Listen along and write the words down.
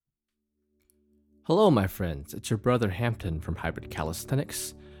Hello, my friends. It's your brother Hampton from Hybrid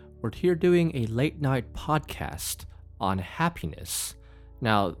Calisthenics. We're here doing a late night podcast on happiness.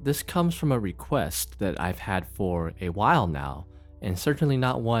 Now, this comes from a request that I've had for a while now, and certainly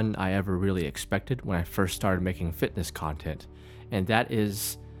not one I ever really expected when I first started making fitness content, and that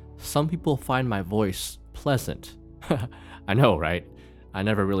is some people find my voice pleasant. I know, right? I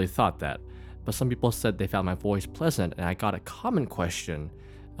never really thought that, but some people said they found my voice pleasant, and I got a common question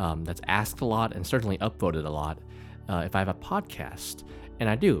that's asked a lot and certainly upvoted a lot if I have a podcast. And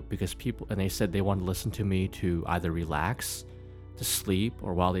I do, because people, and they said they want to listen to me to either relax, to sleep,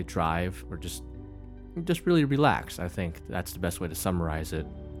 or while they drive, or just really relax. I think that's the best way to summarize it.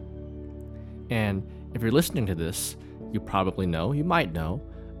 And if you're listening to this, you probably know, you might know,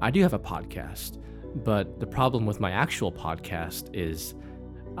 I do have a podcast. But the problem with my actual podcast is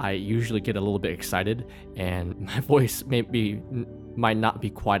I usually get a little bit excited and my voice might not be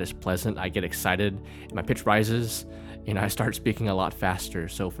quite as pleasant. I get excited and my pitch rises and I start speaking a lot faster.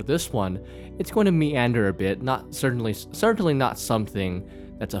 So for this one, it's going to meander a bit, not certainly not something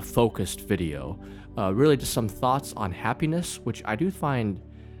that's a focused video. Really just some thoughts on happiness, which I do find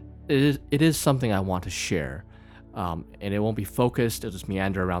it is something I want to share. And it won't be focused, it'll just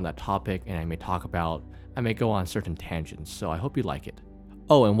meander around that topic, and I may go on certain tangents, so I hope you like it.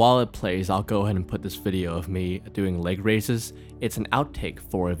 Oh, and while it plays, I'll go ahead and put this video of me doing leg raises. It's an outtake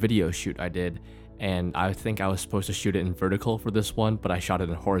for a video shoot I did, and I think I was supposed to shoot it in vertical for this one, but I shot it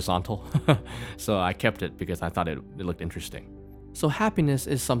in horizontal, so I kept it because I thought it looked interesting. So happiness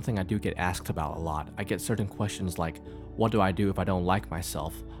is something I do get asked about a lot. I get certain questions like, what do I do if I don't like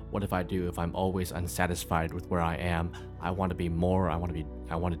myself? What if I do if I'm always unsatisfied with where I am? I want to be more, I want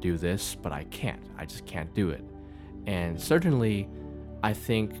to do this, but I can't. I just can't do it. And certainly, I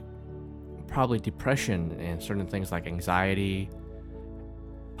think probably depression and certain things like anxiety,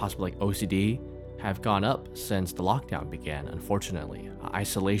 possibly like OCD, have gone up since the lockdown began, unfortunately.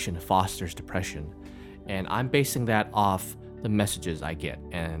 Isolation fosters depression. And I'm basing that off the messages I get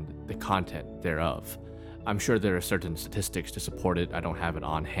and the content thereof. I'm sure there are certain statistics to support it. I don't have it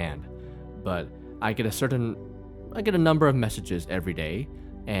on hand, but I get a number of messages every day,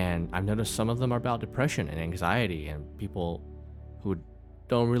 and I've noticed some of them are about depression and anxiety and people who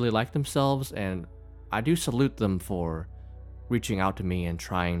don't really like themselves, and I do salute them for reaching out to me and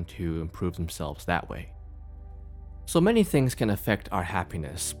trying to improve themselves that way. So many things can affect our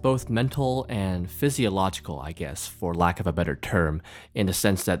happiness, both mental and physiological, I guess, for lack of a better term, in the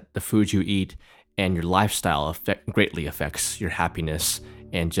sense that the food you eat and your lifestyle greatly affects your happiness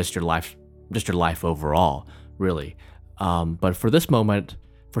and just your life overall, really. But for this moment,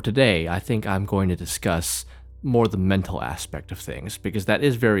 for today, I think I'm going to discuss more the mental aspect of things, because that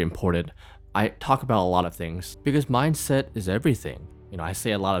is very important. I talk about a lot of things because mindset is everything. I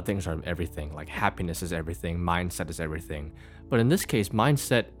say a lot of things are everything, like happiness is everything, mindset is everything. But in this case,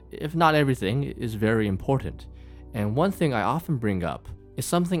 mindset, if not everything, is very important. And one thing I often bring up is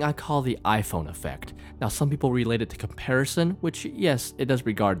something I call the iPhone effect. Now, some people relate it to comparison, which, yes, it does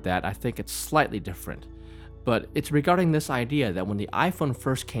regard that. I think it's slightly different. But it's regarding this idea that when the iPhone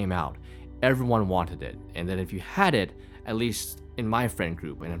first came out, everyone wanted it. And that if you had it, at least in my friend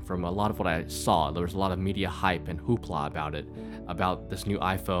group, and from a lot of what I saw, there was a lot of media hype and hoopla about it, about this new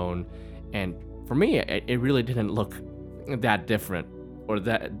iPhone. And for me, it really didn't look that different, or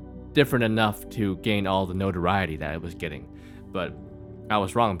that different enough to gain all the notoriety that it was getting. But I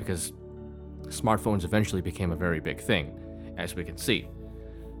was wrong, because smartphones eventually became a very big thing, as we can see.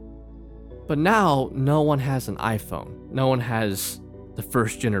 But now, no one has an iPhone. No one has the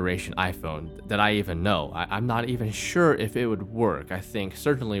first generation iPhone that I even know. I'm not even sure if it would work. I think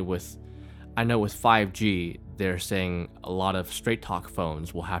certainly with 5G, they're saying a lot of straight talk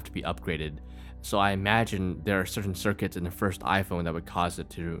phones will have to be upgraded. So I imagine there are certain circuits in the first iPhone that would cause it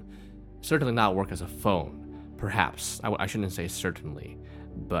to certainly not work as a phone. Perhaps. I shouldn't say certainly,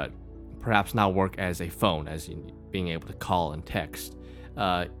 but perhaps not work as a phone, as in being able to call and text.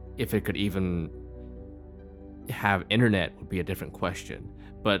 If it could even have internet would be a different question.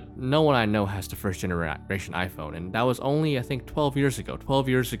 But no one I know has the first generation iPhone, and that was only, I think, 12 years ago. 12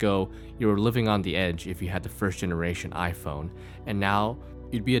 years ago, you were living on the edge if you had the first generation iPhone, and now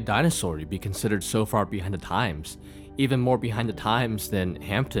you'd be a dinosaur. You'd be considered so far behind the times, even more behind the times than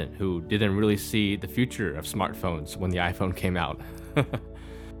Hampton, who didn't really see the future of smartphones when the iPhone came out.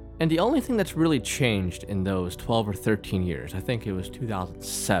 And the only thing that's really changed in those 12 or 13 years, I think it was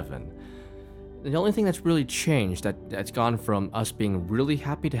 2007, the only thing that's really changed, that's gone from us being really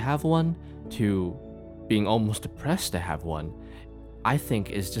happy to have one to being almost depressed to have one, I think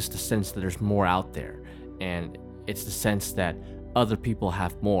is just the sense that there's more out there. And it's the sense that other people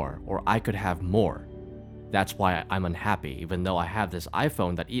have more, or I could have more. That's why I'm unhappy, even though I have this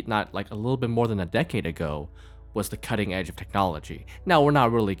iPhone that not like a little bit more than a decade ago was the cutting edge of technology. Now, we're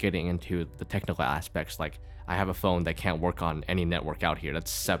not really getting into the technical aspects, like I have a phone that can't work on any network out here.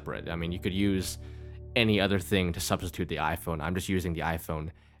 That's separate. I mean, you could use any other thing to substitute the iPhone. I'm just using the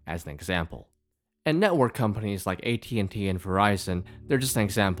iPhone as an example. And network companies like AT&T and Verizon, they're just an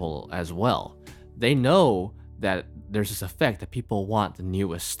example as well. They know that there's this effect that people want the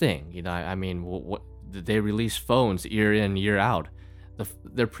newest thing. I mean, they release phones year in, year out.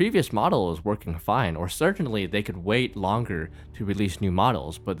 Their previous model is working fine, or certainly they could wait longer to release new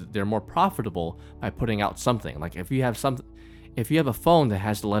models, but they're more profitable by putting out something. Like if you have a phone that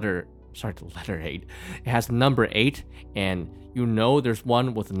has the letter 8, it has the number 8, and there's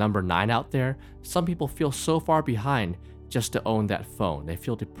one with the number 9 out there, some people feel so far behind just to own that phone. They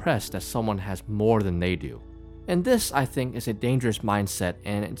feel depressed that someone has more than they do. And this, I think, is a dangerous mindset,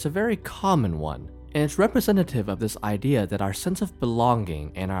 and it's a very common one. And it's representative of this idea that our sense of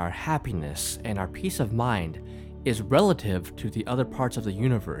belonging and our happiness and our peace of mind is relative to the other parts of the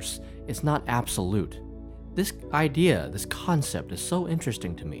universe. It's not absolute. This idea, this concept is so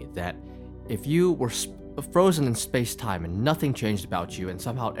interesting to me that if you were frozen in space-time and nothing changed about you, and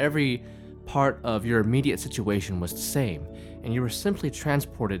somehow every part of your immediate situation was the same, and you were simply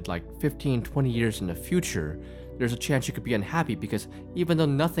transported like 15, 20 years in the future, there's a chance you could be unhappy because even though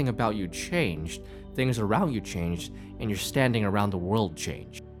nothing about you changed, things around you changed, and your standing around the world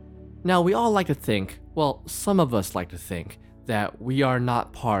changed. Now, we all like to think, well, some of us like to think, that we are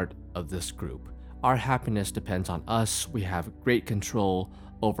not part of this group. Our happiness depends on us. We have great control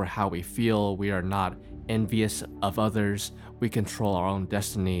over how we feel. We are not envious of others. We control our own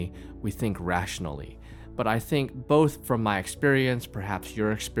destiny. We think rationally. But I think both from my experience, perhaps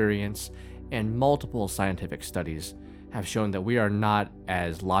your experience, and multiple scientific studies have shown that we are not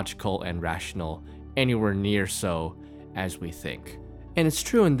as logical and rational anywhere near so as we think. And it's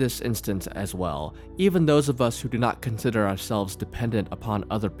true in this instance as well. Even those of us who do not consider ourselves dependent upon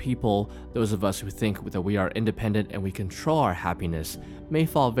other people, those of us who think that we are independent and we control our happiness, may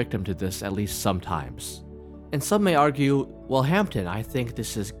fall victim to this at least sometimes. And some may argue, well, Hampton, I think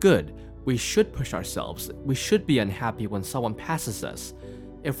this is good. We should push ourselves. We should be unhappy when someone passes us.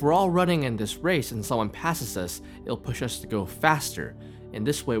 If we're all running in this race and someone passes us, it'll push us to go faster. In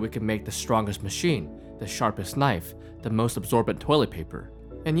this way, we can make the strongest machine, the sharpest knife, the most absorbent toilet paper.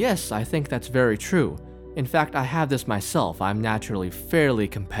 And yes, I think that's very true. In fact, I have this myself. I'm naturally fairly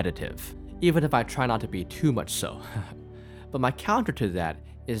competitive, even if I try not to be too much so. But my counter to that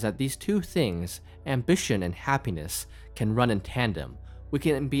is that these two things, ambition and happiness, can run in tandem. We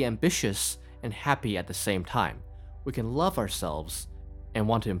can be ambitious and happy at the same time. We can love ourselves and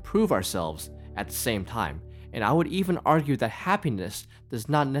want to improve ourselves at the same time. And I would even argue that happiness does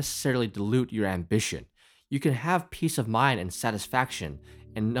not necessarily dilute your ambition. You can have peace of mind and satisfaction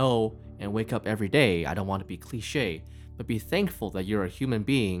and know and wake up every day, I don't want to be cliche, but be thankful that you're a human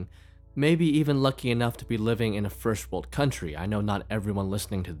being, maybe even lucky enough to be living in a first world country. I know not everyone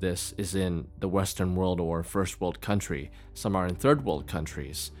listening to this is in the Western world or first world country. Some are in third world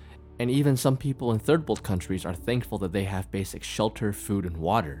countries. And even some people in third world countries are thankful that they have basic shelter, food, and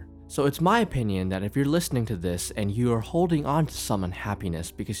water. So it's my opinion that if you're listening to this and you are holding on to some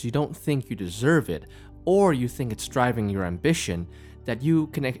unhappiness because you don't think you deserve it, or you think it's driving your ambition, that you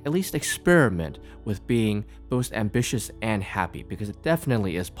can at least experiment with being both ambitious and happy, because it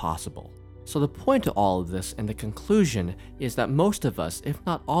definitely is possible. So the point to all of this and the conclusion is that most of us, if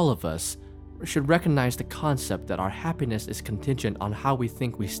not all of us, should recognize the concept that our happiness is contingent on how we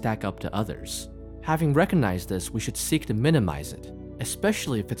think we stack up to others. Having recognized this, we should seek to minimize it,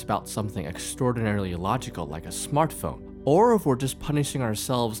 especially if it's about something extraordinarily illogical like a smartphone, or if we're just punishing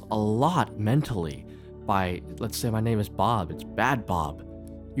ourselves a lot mentally by, let's say my name is Bob, it's bad Bob.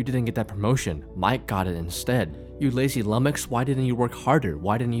 You didn't get that promotion, Mike got it instead. You lazy lummox, why didn't you work harder?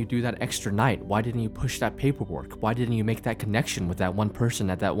 Why didn't you do that extra night? Why didn't you push that paperwork? Why didn't you make that connection with that one person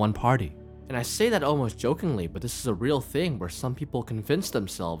at that one party? And I say that almost jokingly, but this is a real thing where some people convince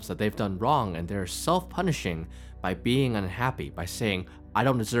themselves that they've done wrong and they're self-punishing by being unhappy, by saying, I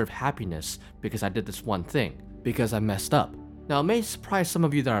don't deserve happiness because I did this one thing, because I messed up. Now, it may surprise some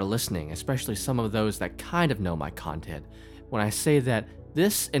of you that are listening, especially some of those that kind of know my content, when I say that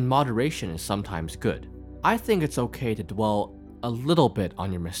this in moderation is sometimes good. I think it's okay to dwell a little bit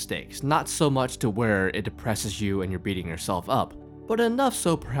on your mistakes, not so much to where it depresses you and you're beating yourself up, but enough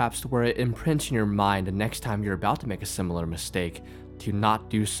so perhaps to where it imprints in your mind the next time you're about to make a similar mistake to not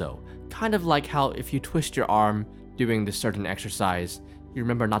do so. Kind of like how if you twist your arm doing this certain exercise, you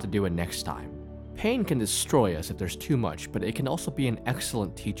remember not to do it next time. Pain can destroy us if there's too much, but it can also be an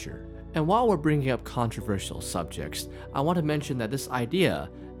excellent teacher. And while we're bringing up controversial subjects, I want to mention that this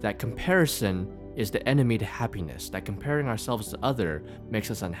idea that comparison is the enemy to happiness, that comparing ourselves to other makes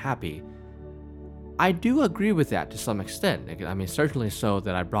us unhappy, I do agree with that to some extent. I mean, certainly so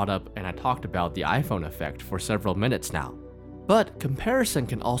that I brought up and I talked about the iPhone effect for several minutes now. But comparison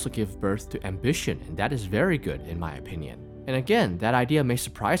can also give birth to ambition, and that is very good in my opinion. And again, that idea may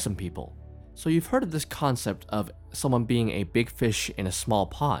surprise some people. So you've heard of this concept of someone being a big fish in a small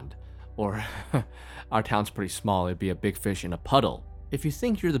pond, or our town's pretty small, it'd be a big fish in a puddle. If you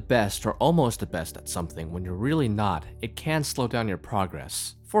think you're the best or almost the best at something when you're really not, it can slow down your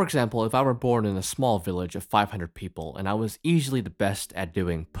progress. For example, if I were born in a small village of 500 people and I was easily the best at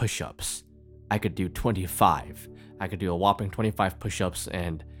doing push-ups, I could do 25. I could do a whopping 25 push-ups,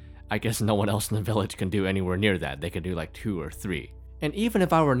 and I guess no one else in the village can do anywhere near that. They could do like 2 or 3. And even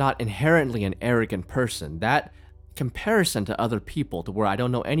if I were not inherently an arrogant person, that comparison to other people to where I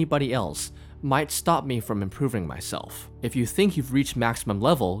don't know anybody else might stop me from improving myself. If you think you've reached maximum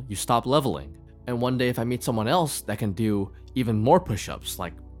level, you stop leveling. And one day if I meet someone else that can do even more push-ups,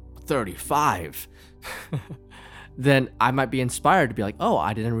 like 35, then I might be inspired to be like, oh,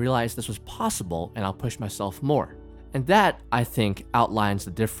 I didn't realize this was possible, and I'll push myself more. And that, I think, outlines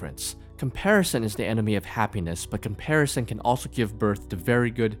the difference. Comparison is the enemy of happiness, but comparison can also give birth to very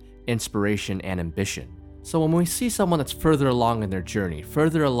good inspiration and ambition. So when we see someone that's further along in their journey,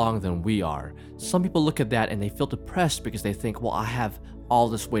 further along than we are, some people look at that and they feel depressed because they think, well, I have all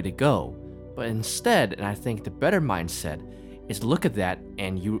this way to go. But instead, and I think the better mindset, is look at that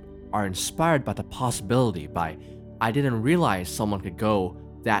and you are inspired by the possibility, by, I didn't realize someone could go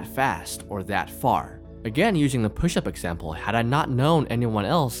that fast or that far. Again, using the push-up example, had I not known anyone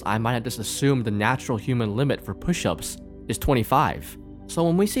else, I might have just assumed the natural human limit for push-ups is 25. So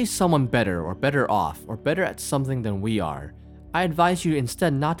when we see someone better or better off or better at something than we are, I advise you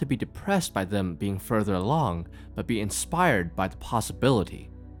instead not to be depressed by them being further along, but be inspired by the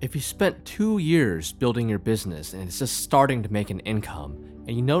possibility. If you spent 2 years building your business and it's just starting to make an income,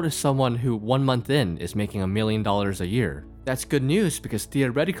 and you notice someone who 1 month in is making $1 million a year, that's good news because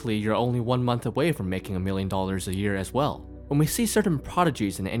theoretically you're only 1 month away from making $1 million a year as well. When we see certain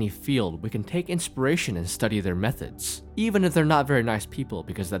prodigies in any field, we can take inspiration and study their methods, even if they're not very nice people,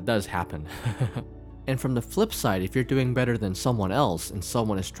 because that does happen. And from the flip side, if you're doing better than someone else and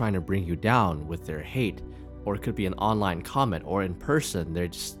someone is trying to bring you down with their hate, or it could be an online comment, or in person, they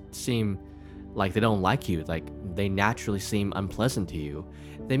just seem like they don't like you, like they naturally seem unpleasant to you,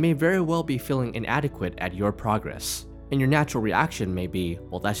 they may very well be feeling inadequate at your progress. And your natural reaction may be,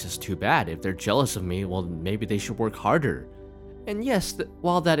 well, that's just too bad. If they're jealous of me, well, maybe they should work harder. And yes,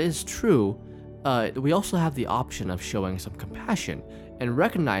 while that is true, we also have the option of showing some compassion and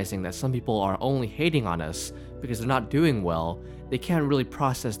recognizing that some people are only hating on us because they're not doing well. They can't really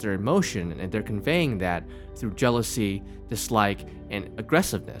process their emotion, and they're conveying that through jealousy, dislike, and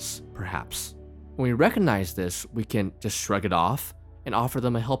aggressiveness, perhaps. When we recognize this, we can just shrug it off and offer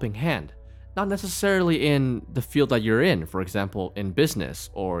them a helping hand. Not necessarily in the field that you're in, for example, in business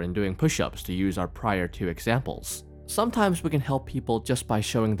or in doing push-ups, to use our prior 2 examples. Sometimes we can help people just by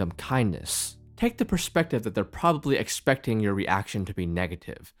showing them kindness. Take the perspective that they're probably expecting your reaction to be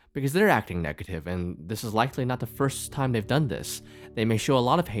negative, because they're acting negative, and this is likely not the first time they've done this. They may show a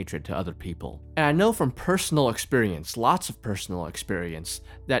lot of hatred to other people. And I know from personal experience, lots of personal experience,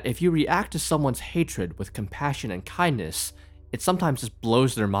 that if you react to someone's hatred with compassion and kindness, it sometimes just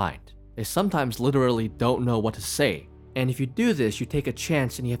blows their mind. They sometimes literally don't know what to say. And if you do this, you take a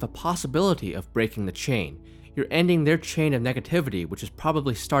chance and you have a possibility of breaking the chain. You're ending their chain of negativity, which is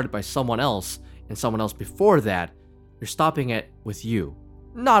probably started by someone else and someone else before that. You're stopping it with you.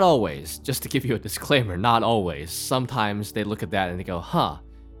 Not always, just to give you a disclaimer, not always. Sometimes they look at that and they go, huh,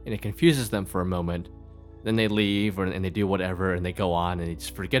 and it confuses them for a moment. Then they leave and they do whatever and they go on and they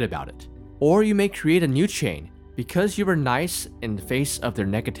just forget about it. Or you may create a new chain. Because you were nice in the face of their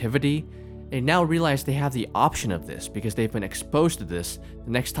negativity, they now realize they have the option of this because they've been exposed to this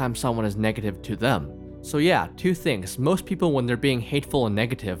the next time someone is negative to them. So yeah, 2 things. Most people, when they're being hateful and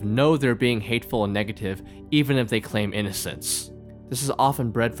negative, know they're being hateful and negative even if they claim innocence. This is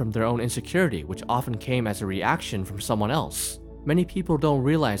often bred from their own insecurity, which often came as a reaction from someone else. Many people don't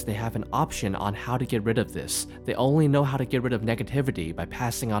realize they have an option on how to get rid of this. They only know how to get rid of negativity by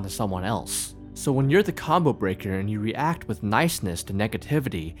passing on to someone else. So when you're the combo breaker and you react with niceness to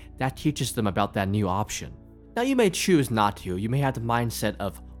negativity, that teaches them about that new option. Now you may choose not to. You may have the mindset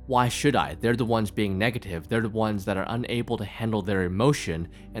of, why should I? They're the ones being negative. They're the ones that are unable to handle their emotion,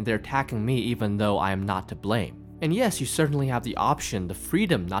 and they're attacking me even though I am not to blame. And yes, you certainly have the option, the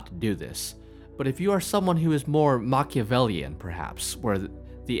freedom not to do this. But if you are someone who is more Machiavellian, perhaps, where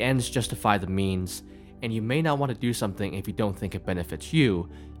the ends justify the means, and you may not want to do something if you don't think it benefits you,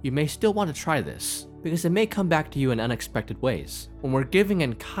 you may still want to try this, because it may come back to you in unexpected ways. When we're giving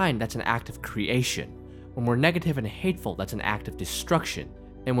and kind, that's an act of creation. When we're negative and hateful, that's an act of destruction.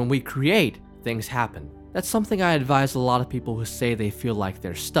 And when we create, things happen. That's something I advise a lot of people who say they feel like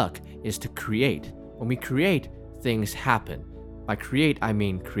they're stuck, is to create. When we create, things happen. By create, I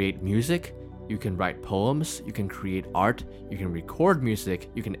mean create music. You can write poems, you can create art, you can record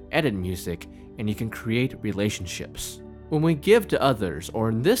music, you can edit music, and you can create relationships. When we give to others, or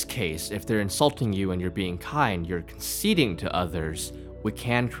in this case, if they're insulting you and you're being kind, you're conceding to others, we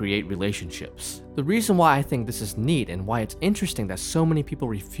can create relationships. The reason why I think this is neat and why it's interesting that so many people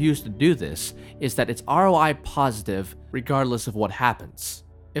refuse to do this is that it's ROI positive regardless of what happens.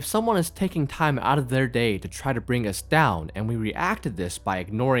 If someone is taking time out of their day to try to bring us down and we react to this by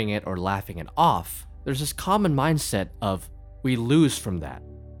ignoring it or laughing it off, there's this common mindset of we lose from that.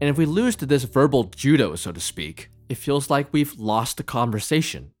 And if we lose to this verbal judo, so to speak, it feels like we've lost the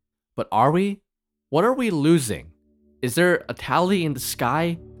conversation. But are we? What are we losing? Is there a tally in the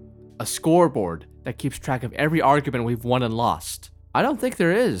sky? A scoreboard that keeps track of every argument we've won and lost? I don't think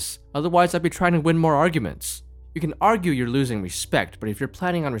there is. Otherwise, I'd be trying to win more arguments. You can argue you're losing respect, but if you're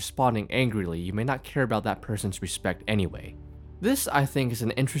planning on responding angrily, you may not care about that person's respect anyway. This, I think, is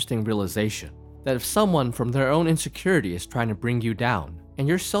an interesting realization, that if someone from their own insecurity is trying to bring you down, and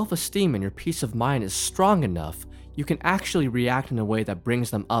your self-esteem and your peace of mind is strong enough, you can actually react in a way that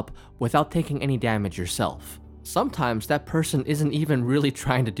brings them up without taking any damage yourself. Sometimes that person isn't even really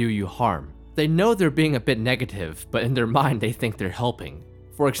trying to do you harm. They know they're being a bit negative, but in their mind they think they're helping.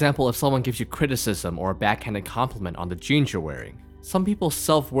 For example, if someone gives you criticism or a backhanded compliment on the jeans you're wearing, some people's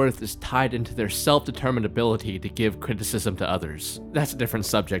self-worth is tied into their self-determined ability to give criticism to others. That's a different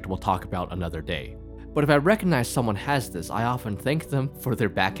subject we'll talk about another day. But if I recognize someone has this, I often thank them for their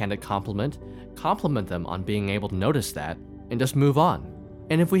backhanded compliment them on being able to notice that, and just move on.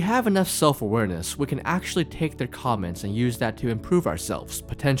 And if we have enough self-awareness, we can actually take their comments and use that to improve ourselves,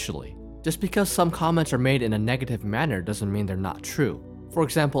 potentially. Just because some comments are made in a negative manner doesn't mean they're not true. For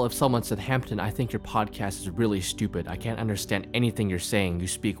example, if someone said, "Hampton, I think your podcast is really stupid. I can't understand anything you're saying. You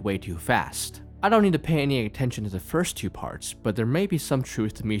speak way too fast." I don't need to pay any attention to the first two parts, but there may be some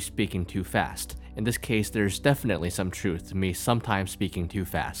truth to me speaking too fast. In this case, there's definitely some truth to me sometimes speaking too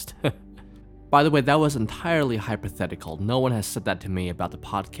fast. By the way, that was entirely hypothetical. No one has said that to me about the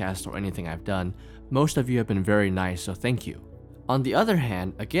podcast or anything I've done. Most of you have been very nice, so thank you. On the other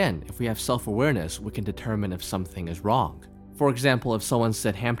hand, again, if we have self-awareness, we can determine if something is wrong. For example, if someone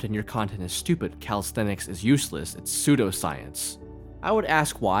said, "Hampton, your content is stupid, calisthenics is useless, it's pseudoscience," I would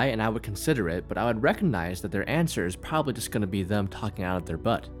ask why and I would consider it, but I would recognize that their answer is probably just going to be them talking out of their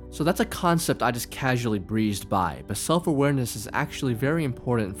butt. So that's a concept I just casually breezed by, but self-awareness is actually very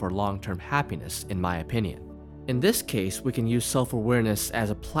important for long-term happiness, in my opinion. In this case, we can use self-awareness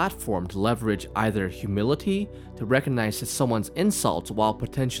as a platform to leverage either humility, to recognize that someone's insults, while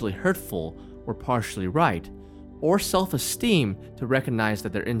potentially hurtful, were partially right, or self-esteem to recognize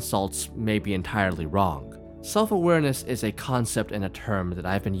that their insults may be entirely wrong. Self-awareness is a concept and a term that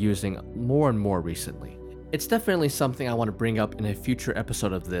I've been using more and more recently. It's definitely something I want to bring up in a future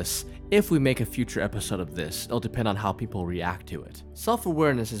episode of this. If we make a future episode of this, it'll depend on how people react to it.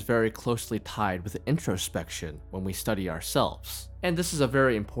 Self-awareness is very closely tied with introspection when we study ourselves. And this is a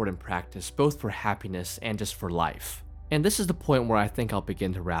very important practice, both for happiness and just for life. And this is the point where I think I'll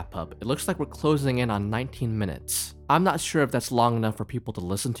begin to wrap up. It looks like we're closing in on 19 minutes. I'm not sure if that's long enough for people to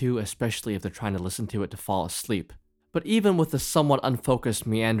listen to, especially if they're trying to listen to it to fall asleep. But even with the somewhat unfocused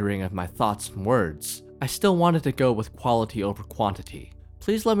meandering of my thoughts and words, I still wanted to go with quality over quantity.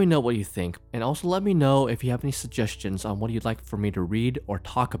 Please let me know what you think, and also let me know if you have any suggestions on what you'd like for me to read or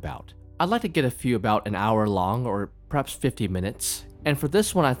talk about. I'd like to get a few about an hour long, or perhaps 50 minutes. And for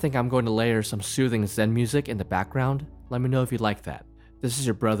this one, I think I'm going to layer some soothing Zen music in the background. Let me know if you like that. This is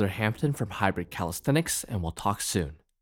your brother Hampton from Hybrid Calisthenics, and we'll talk soon.